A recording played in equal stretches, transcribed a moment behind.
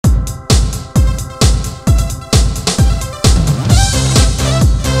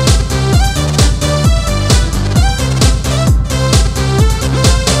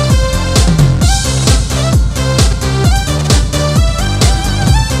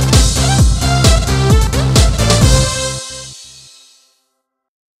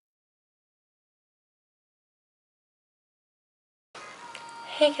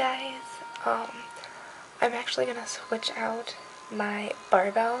Hey guys, I'm actually gonna switch out my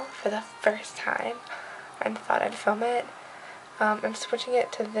barbell for the first time. I thought I'd film it. I'm switching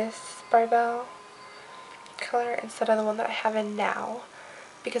it to this barbell color instead of the one that I have in now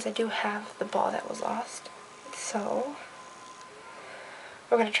because I do have the ball that was lost. So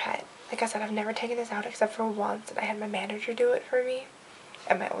we're gonna try it. Like I said, I've never taken this out except for once, and I had my manager do it for me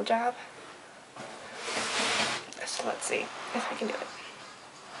at my old job. So let's see if I can do it.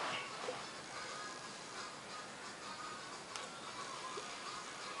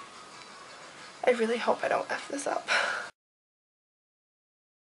 I really hope I don't F this up.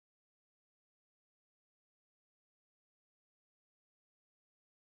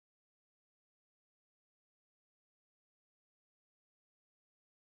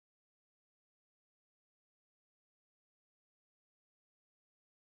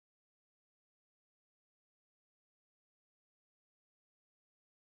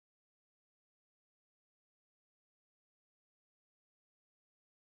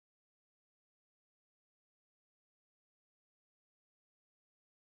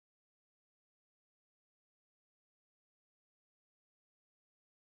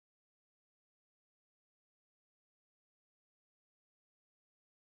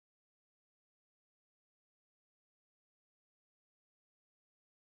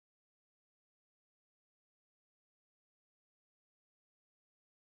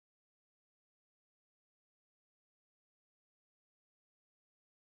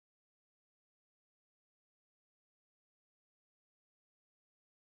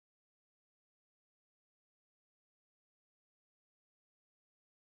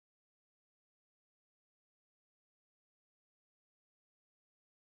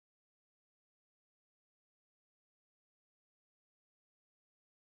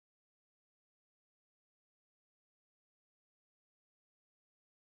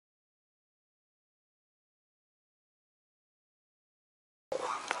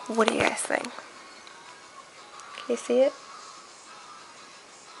 What do you guys think? Can you see it?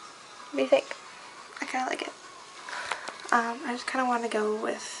 What do you think? I kind of like it. I just kind of want to go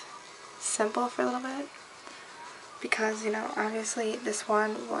with simple for a little bit because, you know, obviously this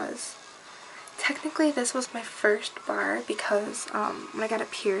one was, technically this was my first bar because when I got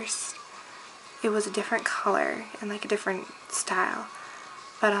it pierced, it was a different color and like a different style.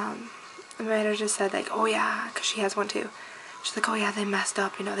 But the manager just said like, oh yeah, because she has one too. She's like, oh yeah, they messed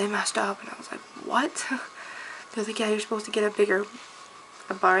up, you know, they messed up. And I was like, what? They was like, yeah, you're supposed to get a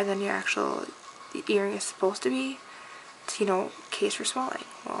bar than your actual earring is supposed to be to, you know, case for swelling.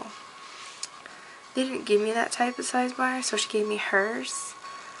 Well, they didn't give me that type of size bar, so she gave me hers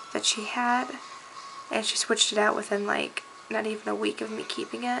that she had, and she switched it out within like not even a week of me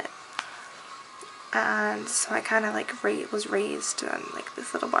keeping it. And so I kind of like was raised on like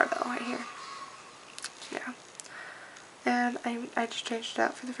this little barbell right here. Yeah. And I just changed it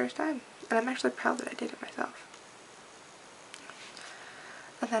out for the first time. And I'm actually proud that I did it myself.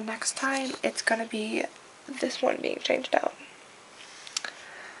 And then next time, it's going to be this one being changed out.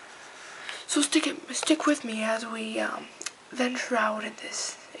 So stick with me as we venture out in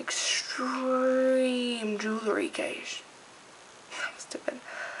this extreme jewelry case. That was stupid.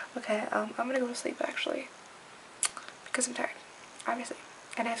 Okay, I'm going to go to sleep actually. Because I'm tired. Obviously.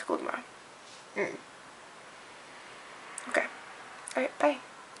 And I have school tomorrow. Okay. Alright, bye.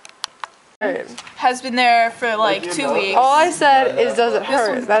 Has been there for like 2 weeks. All I said is, does it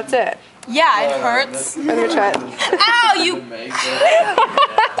hurt? That's it. Yeah, it hurts. Let me try it. Ow, you!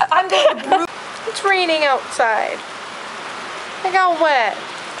 I'm going to bruise. It's raining outside. I got wet.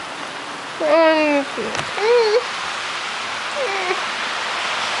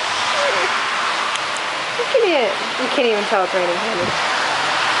 You can't even tell it's raining, can you?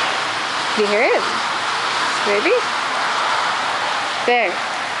 Can you hear it? Maybe? There.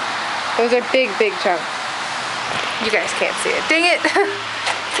 Those are big, big chunks. You guys can't see it. Dang it!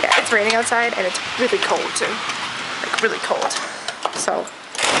 Yeah, it's raining outside and it's really cold too. Like really cold. So,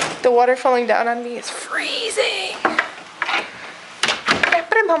 the water falling down on me is freezing. Okay,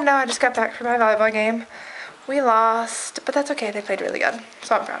 but I'm home now. I just got back from my volleyball game. We lost, but that's okay. They played really good,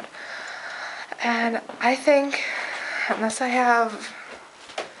 so I'm proud. And I think, unless I have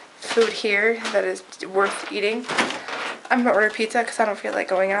food here that is worth eating, I'm gonna order pizza because I don't feel like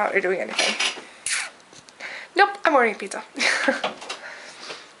going out or doing anything. Nope, I'm ordering pizza.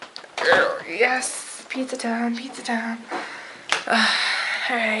 Yes, pizza time, pizza time.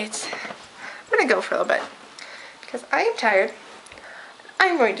 Alright, I'm gonna go for a little bit because I am tired.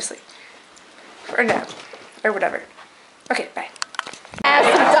 I'm going to sleep. Or a nap. Or whatever. Okay, bye.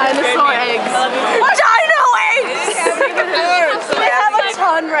 Dinosaur eggs. Dino eggs! We have a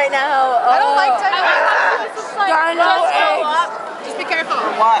ton fun right now. I don't like Dino eggs. Dino eggs. Just be careful.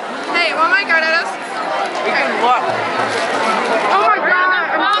 What? Hey, want my garnados? We can look. Oh my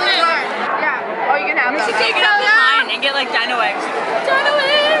god. I'm so sorry. Yeah. Oh, you can have them. We should take it out behind and get like dino eggs. Dino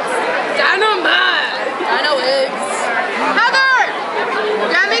eggs. Dynamite. Dino eggs. Heather!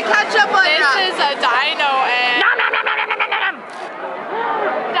 Get me ketchup on that. This is a dino egg.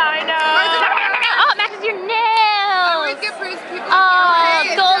 Dino. Oh, it matches your nails. Oh,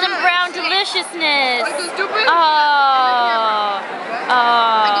 golden brown deliciousness. Oh,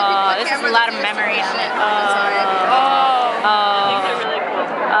 this has a lot of memory on it. Oh,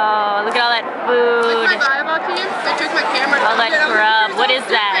 look at all that food. All that grub. What is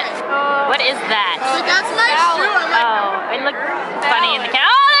that? What is that? That's my shoe. Oh, it looks funny in the camera.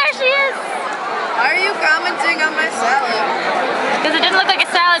 Oh, there she is. Why are you commenting on my salad? Because it didn't look like a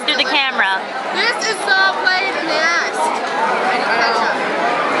salad through the camera. This is saw blade nest. I need ketchup.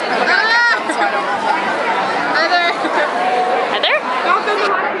 Heather. Heather? Don't go to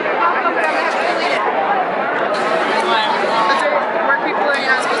my Where people are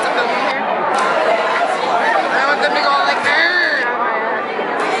not supposed to film in here. I want them to go like,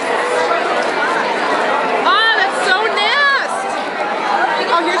 oh, that's so nasty.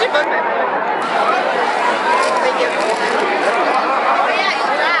 Oh, here's your book. Thank you. Oh yeah,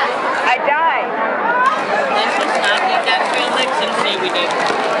 he's rat. I died. Let's just not eat that Felix and say we did.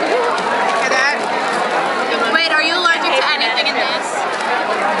 Look at that. Wait, are you allergic to anything in this?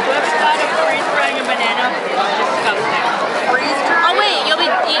 Whoever thought of freeze frying a banana is disgusting. Oh wait, you'll be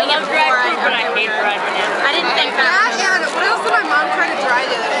eating it before I But I hate fried bananas. I didn't think that. And what else did my mom try to dry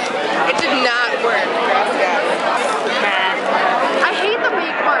the other day? It did not work. Nah. I hate the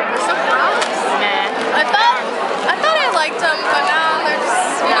baked ones. They're so gross. Nah. I thought I liked them, but now they're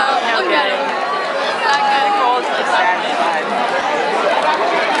just, you know, No look at good. it. Not good. Nicole's dissatisfied.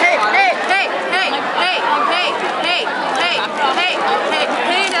 Hey, hey, hey, hey, hey, hey, hey, hey, hey, hey, hey,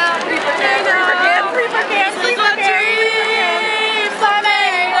 hey now. Hey now. This is what dreams are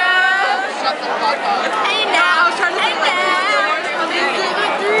made of. Shut the fuck up. Hey now. I was trying to think like this is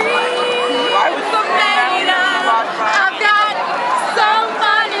what dreams Why was are made of. I've got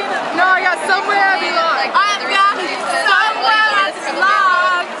somebody. No, I got somewhere I belong. I've got somewhere I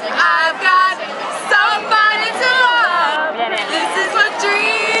belong. I've got somebody to love. This is what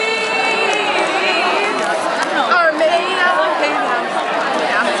dreams are made of.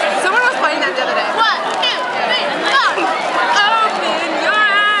 Yeah. Someone was playing that the other day. 1, 2, 3, 4. Open your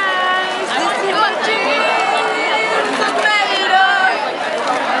eyes. This is what dreams are made of.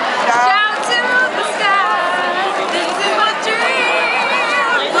 Shout to the sky. This is what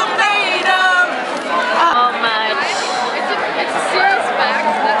dreams are made of. Oh much. It's a serious fact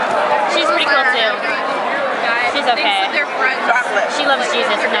that She's pretty cool too. She's okay. they're friends. chocolate? She loves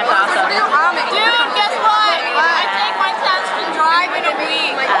Jesus and that's awesome. What are you humming? Dude, guess what? I take my test to drive in a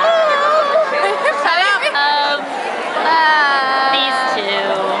week. Shut up. These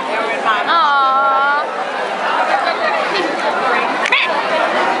two. Aww.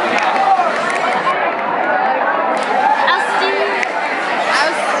 I'll see you.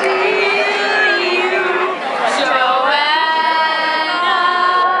 I'll see you, Joanna.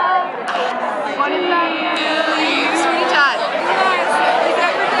 What is that? Sweetie Todd.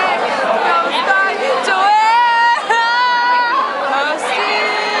 Joanna. I'll see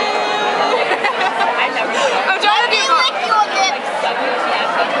you. I'm trying to do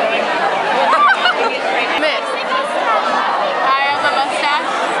Miss. I have a mustache.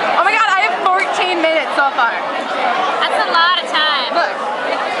 Oh my god, I have 14 minutes so far. That's a lot of time. Look.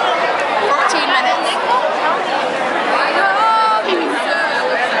 14 minutes.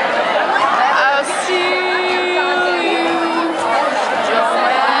 I'll see you,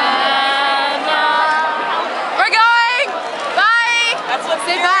 Joanna. We're going! Bye! That's what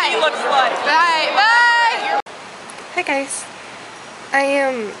Say security bye. looks like. Bye! Bye! Hi guys. I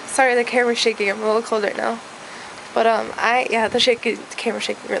am sorry the camera's shaking. I'm a little cold right now. But the camera's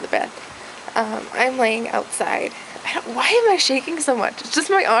shaking really bad. I'm laying outside. Why am I shaking so much? It's just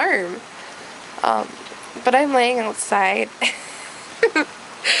my arm. But I'm laying outside.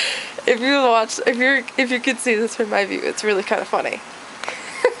 If you could see this from my view, it's really kind of funny.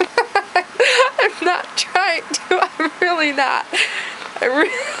 I'm not trying to. I'm really not. I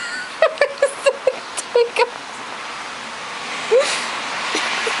really.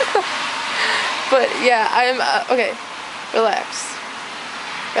 But yeah, I'm okay. Relax.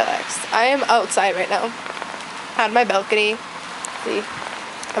 I am outside right now, on my balcony. See,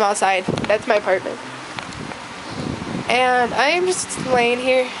 I'm outside. That's my apartment, and I am just laying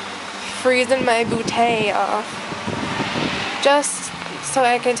here, freezing my bootay off, just just so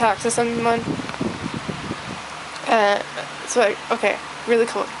I can talk to someone. Okay, really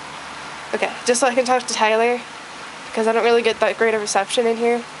cool. Okay, just so I can talk to Tyler, because I don't really get that great of reception in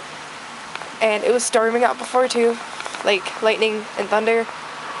here. And it was storming out before too, like lightning and thunder,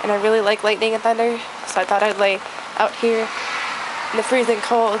 and I really like lightning and thunder, so I thought I'd lay out here in the freezing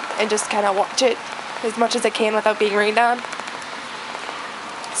cold and just kind of watch it as much as I can without being rained on.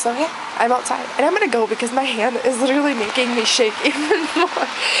 So yeah, I'm outside, and I'm gonna go because my hand is literally making me shake even more.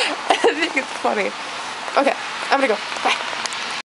 I think it's funny. Okay, I'm gonna go. Bye.